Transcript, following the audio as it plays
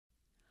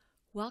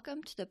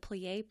Welcome to the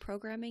Plie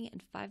Programming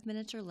in 5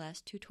 Minutes or Less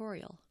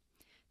tutorial.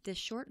 This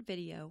short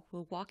video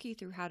will walk you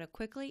through how to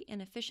quickly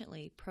and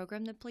efficiently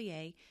program the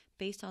Plie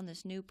based on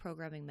this new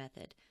programming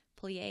method,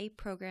 Plie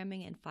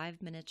Programming in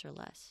 5 Minutes or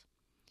Less.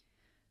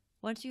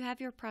 Once you have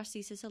your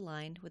prosthesis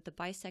aligned with the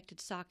bisected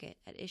socket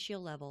at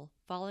ischial level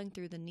falling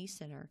through the knee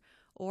center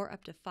or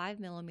up to 5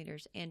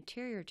 millimeters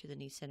anterior to the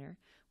knee center,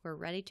 we're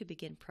ready to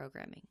begin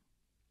programming.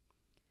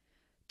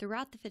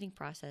 Throughout the fitting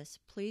process,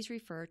 please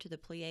refer to the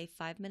Plie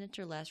 5 Minutes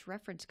or Less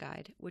reference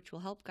guide, which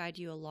will help guide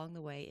you along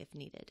the way if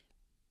needed.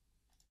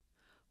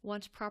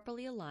 Once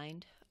properly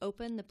aligned,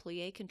 open the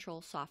Plie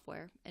Control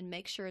software and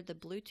make sure the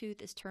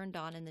Bluetooth is turned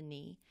on in the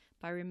knee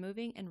by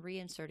removing and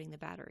reinserting the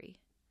battery.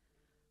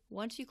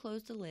 Once you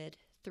close the lid,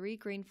 3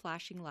 green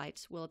flashing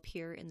lights will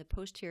appear in the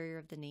posterior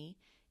of the knee,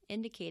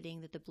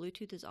 indicating that the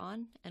Bluetooth is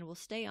on and will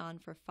stay on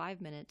for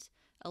 5 minutes,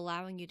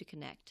 allowing you to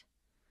connect.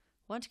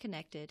 Once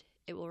connected,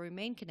 it will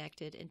remain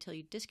connected until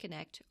you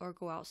disconnect or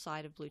go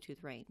outside of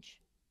Bluetooth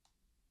range.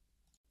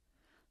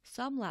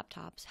 Some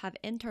laptops have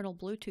internal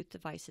Bluetooth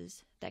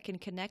devices that can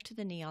connect to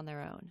the knee on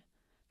their own.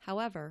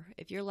 However,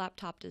 if your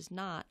laptop does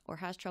not or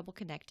has trouble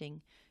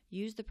connecting,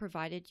 use the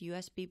provided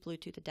USB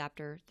Bluetooth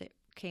adapter that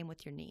came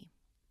with your knee.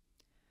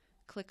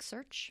 Click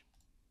Search.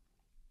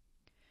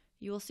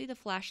 You will see the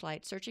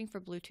flashlight searching for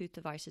Bluetooth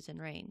devices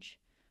in range.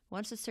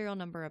 Once the serial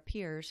number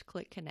appears,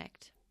 click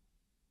Connect.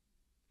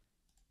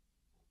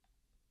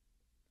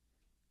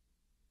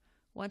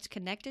 Once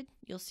connected,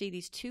 you'll see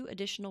these 2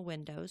 additional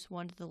windows,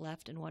 one to the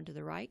left and one to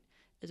the right,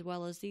 as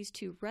well as these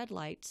 2 red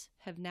lights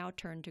have now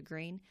turned to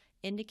green,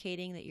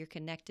 indicating that you're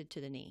connected to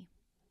the knee.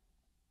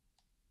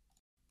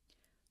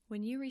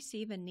 When you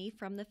receive a knee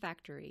from the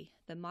factory,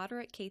 the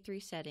moderate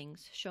K3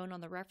 settings shown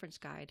on the reference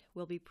guide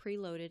will be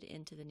preloaded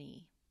into the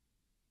knee.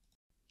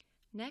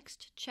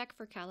 Next, check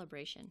for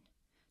calibration.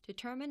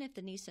 Determine if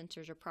the knee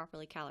sensors are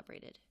properly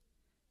calibrated.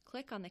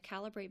 Click on the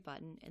Calibrate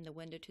button in the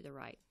window to the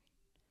right.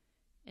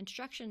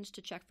 Instructions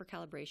to check for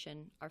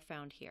calibration are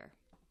found here.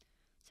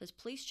 It says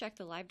please check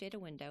the live data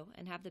window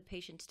and have the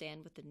patient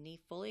stand with the knee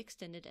fully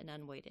extended and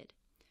unweighted.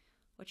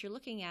 What you're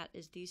looking at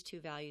is these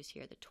 2 values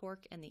here, the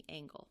torque and the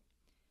angle.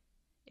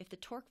 If the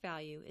torque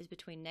value is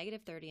between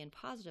 -30 and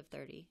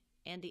 +30,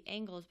 and the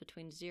angle is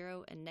between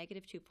 0 and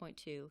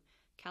 -2.2,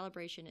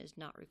 calibration is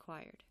not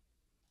required.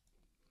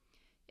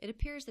 It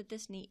appears that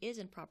this knee is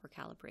in proper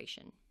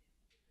calibration.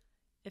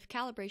 If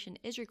calibration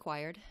is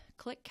required,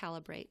 click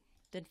Calibrate,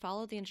 then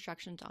follow the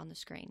instructions on the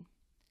screen.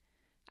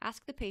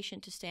 Ask the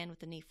patient to stand with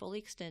the knee fully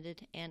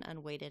extended and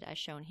unweighted as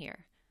shown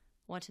here.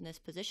 Once in this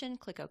position,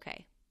 click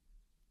OK.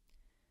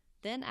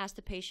 Then ask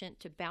the patient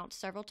to bounce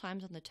several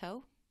times on the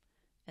toe,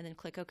 and then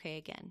click OK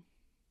again.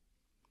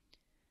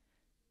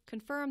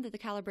 Confirm that the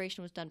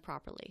calibration was done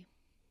properly.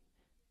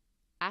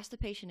 Ask the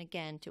patient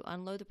again to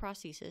unload the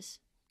prosthesis,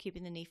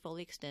 keeping the knee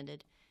fully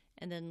extended,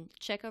 and then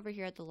check over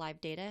here at the live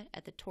data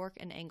at the torque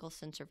and angle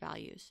sensor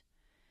values.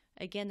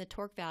 Again, the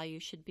torque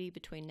value should be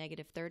between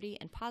 -30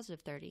 and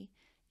 +30,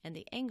 and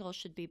the angle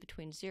should be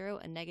between 0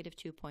 and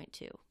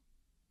 -2.2.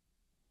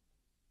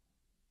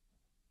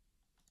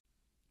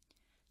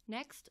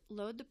 Next,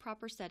 load the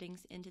proper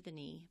settings into the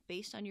knee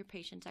based on your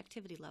patient's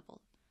activity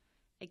level.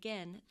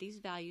 Again, these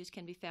values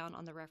can be found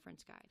on the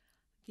reference guide.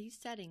 These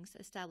settings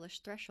establish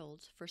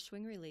thresholds for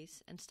swing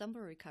release and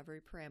stumble recovery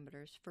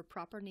parameters for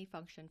proper knee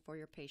function for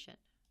your patient.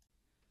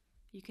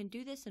 You can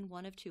do this in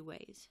one of 2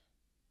 ways.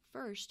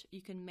 First,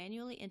 you can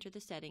manually enter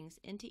the settings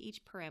into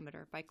each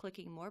parameter by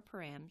clicking More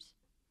Params,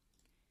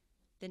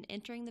 then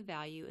entering the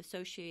value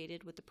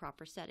associated with the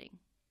proper setting.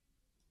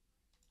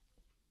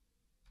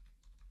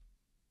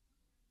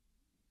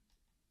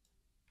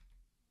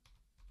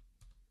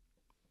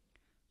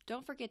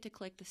 Don't forget to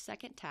click the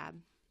second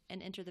tab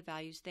and enter the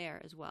values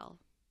there as well.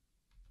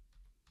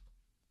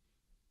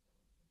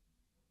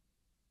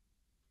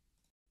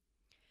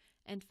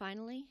 And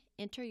finally,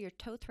 enter your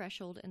toe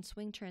threshold and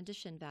swing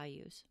transition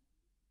values.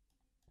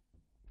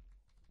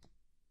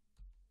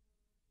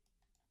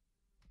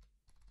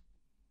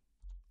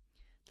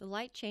 The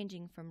light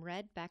changing from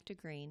red back to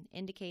green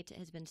indicates it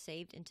has been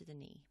saved into the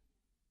knee.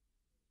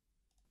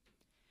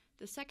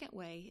 The second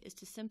way is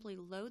to simply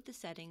load the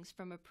settings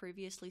from a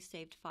previously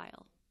saved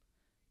file.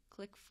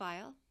 Click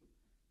File,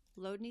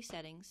 Load Knee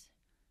Settings,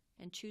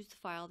 and choose the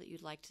file that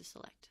you'd like to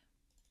select.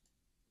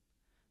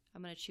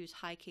 I'm going to choose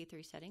High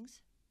K3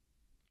 Settings.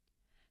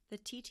 The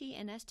TT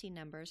and ST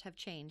numbers have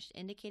changed,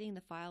 indicating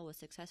the file was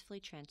successfully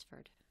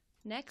transferred.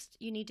 Next,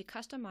 you need to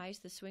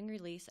customize the swing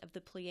release of the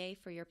plie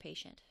for your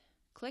patient.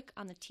 Click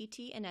on the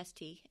TT and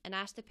ST and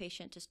ask the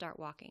patient to start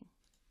walking.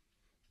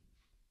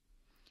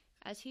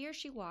 As he or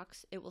she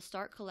walks, it will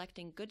start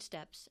collecting good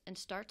steps and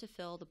start to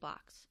fill the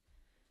box.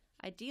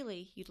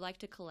 Ideally, you'd like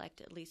to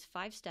collect at least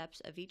 5 steps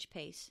of each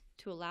pace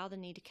to allow the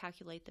knee to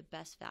calculate the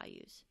best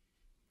values.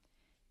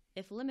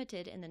 If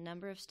limited in the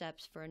number of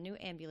steps for a new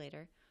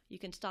ambulator, you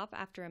can stop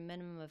after a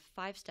minimum of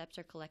 5 steps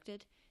are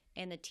collected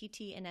and the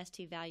TT and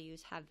ST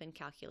values have been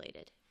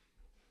calculated.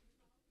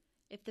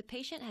 If the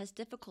patient has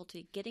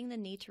difficulty getting the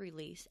knee to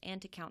release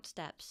and to count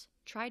steps,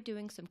 try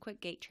doing some quick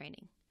gait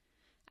training.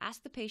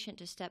 Ask the patient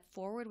to step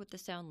forward with the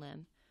sound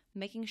limb,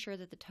 making sure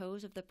that the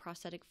toes of the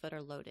prosthetic foot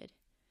are loaded.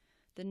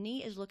 The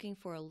knee is looking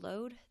for a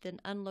load, then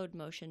unload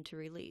motion to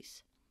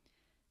release.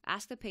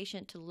 Ask the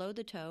patient to load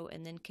the toe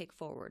and then kick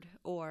forward,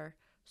 or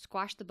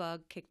squash the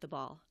bug, kick the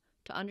ball,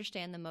 to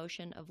understand the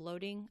motion of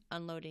loading,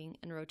 unloading,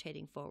 and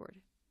rotating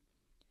forward.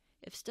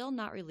 If still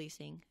not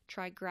releasing,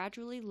 try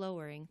gradually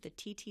lowering the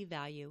TT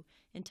value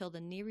until the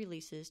knee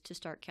releases to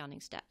start counting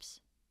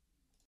steps.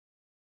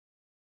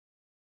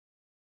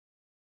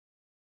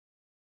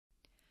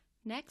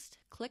 Next,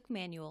 click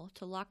Manual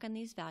to lock in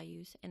these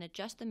values and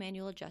adjust the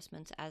manual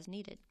adjustments as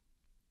needed.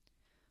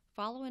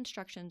 Follow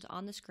instructions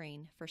on the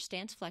screen for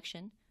stance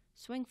flexion,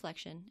 swing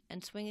flexion,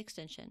 and swing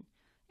extension,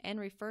 and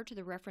refer to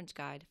the reference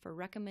guide for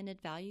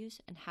recommended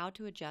values and how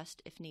to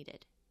adjust if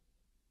needed.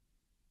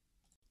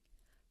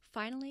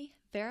 Finally,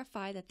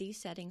 verify that these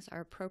settings are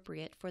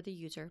appropriate for the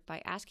user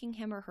by asking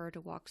him or her to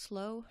walk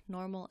slow,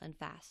 normal, and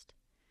fast.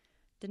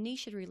 The knee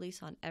should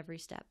release on every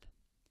step.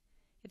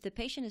 If the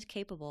patient is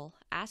capable,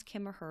 ask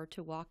him or her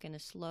to walk in a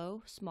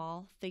slow,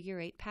 small figure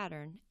 8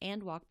 pattern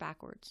and walk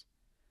backwards.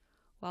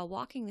 While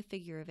walking the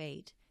figure of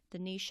 8, the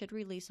knee should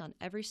release on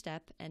every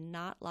step and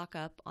not lock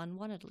up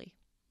unwantedly.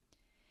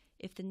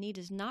 If the knee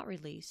does not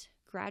release,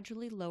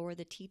 gradually lower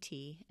the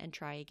TT and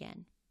try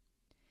again.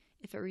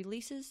 If it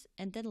releases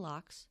and then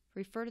locks,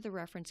 refer to the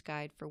reference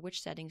guide for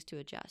which settings to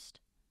adjust.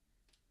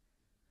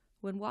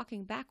 When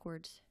walking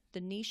backwards,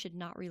 the knee should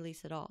not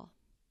release at all.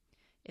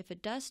 If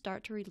it does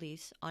start to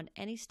release on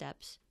any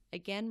steps,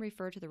 again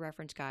refer to the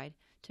reference guide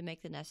to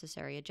make the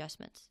necessary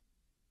adjustments.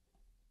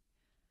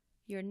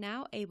 You're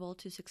now able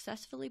to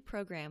successfully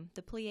program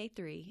the Plie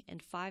 3 in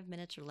 5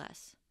 minutes or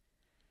less.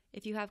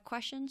 If you have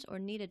questions or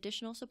need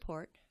additional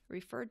support,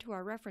 refer to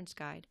our reference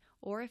guide,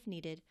 or if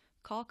needed,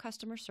 call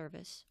customer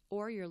service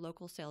or your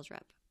local sales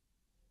rep.